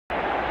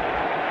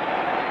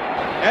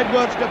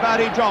Edwards to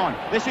Barry John.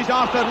 This is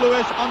Arthur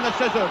Lewis on the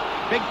scissors.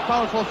 Big,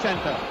 powerful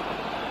centre.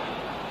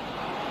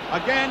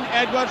 Again,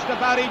 Edwards to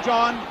Barry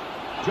John.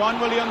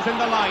 John Williams in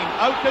the line.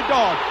 Out to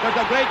Dawes. There's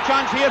a great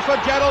chance here for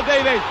Gerald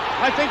Davies.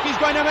 I think he's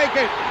going to make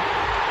it.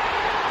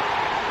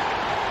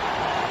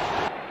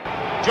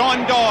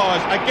 John Dawes.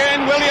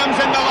 Again, Williams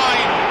in the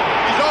line.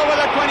 He's over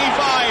the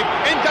 25.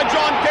 Into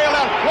John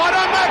Taylor. What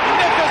a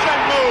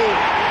magnificent move.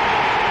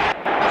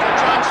 There's a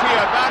chance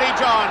here. Barry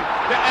John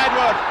to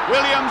Edwards.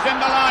 Williams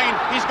in the line.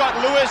 He's got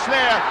Lewis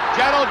there.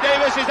 Gerald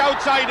Davies is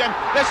outside him.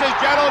 This is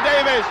Gerald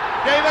Davies.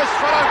 Davies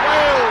for a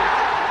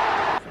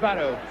Wales.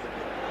 Sparrow.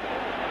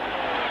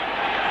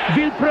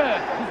 Villepreux,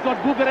 he's got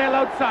Bougarel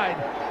outside.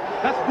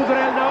 That's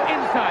Bougarel now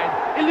inside.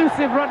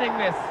 Elusive running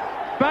this.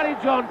 Barry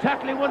John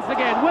tackling once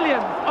again.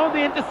 Williams on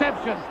the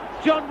interception.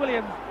 John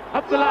Williams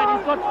up the line.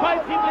 He's got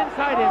 5 people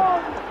inside him.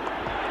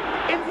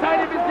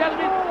 Inside him is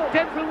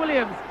Denzel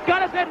Williams.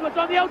 Gareth Edwards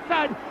on the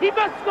outside. He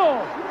must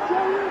score.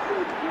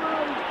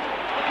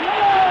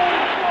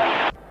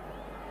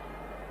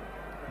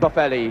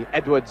 Boffelli,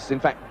 Edwards, in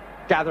fact,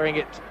 gathering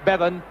it.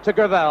 Bevan to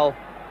Gravel.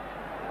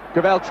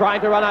 Gravel trying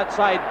to run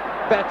outside.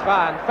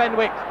 Bertrand,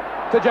 Fenwick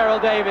to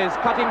Gerald Davies,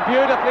 cutting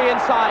beautifully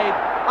inside,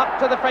 up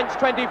to the French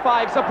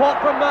 25, support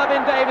from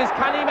Mervyn Davies,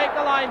 can he make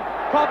the line?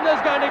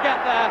 Cobner's going to get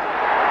there.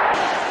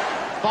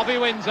 Bobby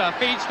Windsor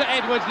feeds to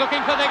Edwards,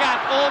 looking for the gap,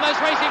 almost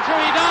racing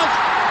through, he does,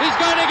 he's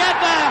going to get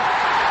there.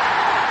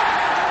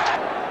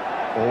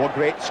 Oh, a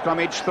great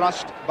scrummage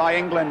thrust by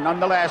England,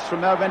 nonetheless,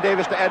 from Mervyn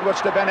Davies to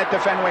Edwards to Bennett to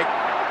Fenwick.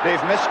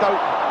 They've missed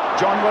out.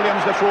 John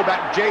Williams, the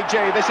fullback.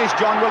 JJ, this is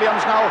John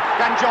Williams now.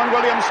 Can John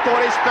Williams score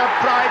his third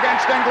try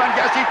against England?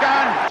 Yes, he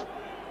can.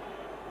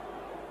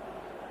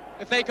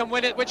 If they can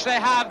win it, which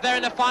they have, they're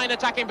in a fine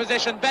attacking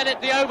position.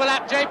 Bennett, the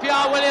overlap,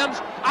 JPR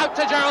Williams, out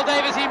to Gerald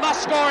Davies, he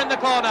must score in the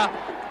corner.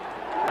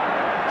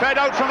 Fed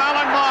out from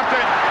Alan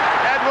Martin.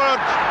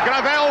 Edwards,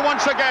 Gravel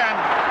once again.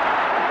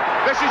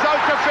 This is out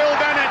to Phil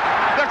Bennett.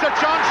 There's a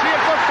chance here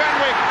for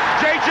Fenwick.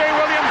 JJ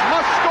Williams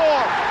must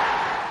score.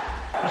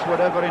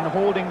 Whatever in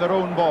holding their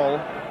own ball.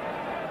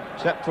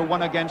 Except for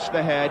one against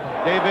the head.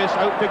 Davies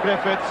out to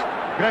Griffiths.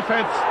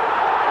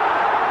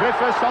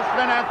 Griffiths off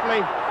the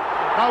Nethley.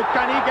 Now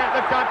can he get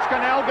the touch?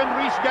 Can Elgin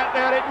Rees get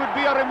there? It would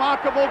be a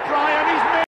remarkable try, and he's made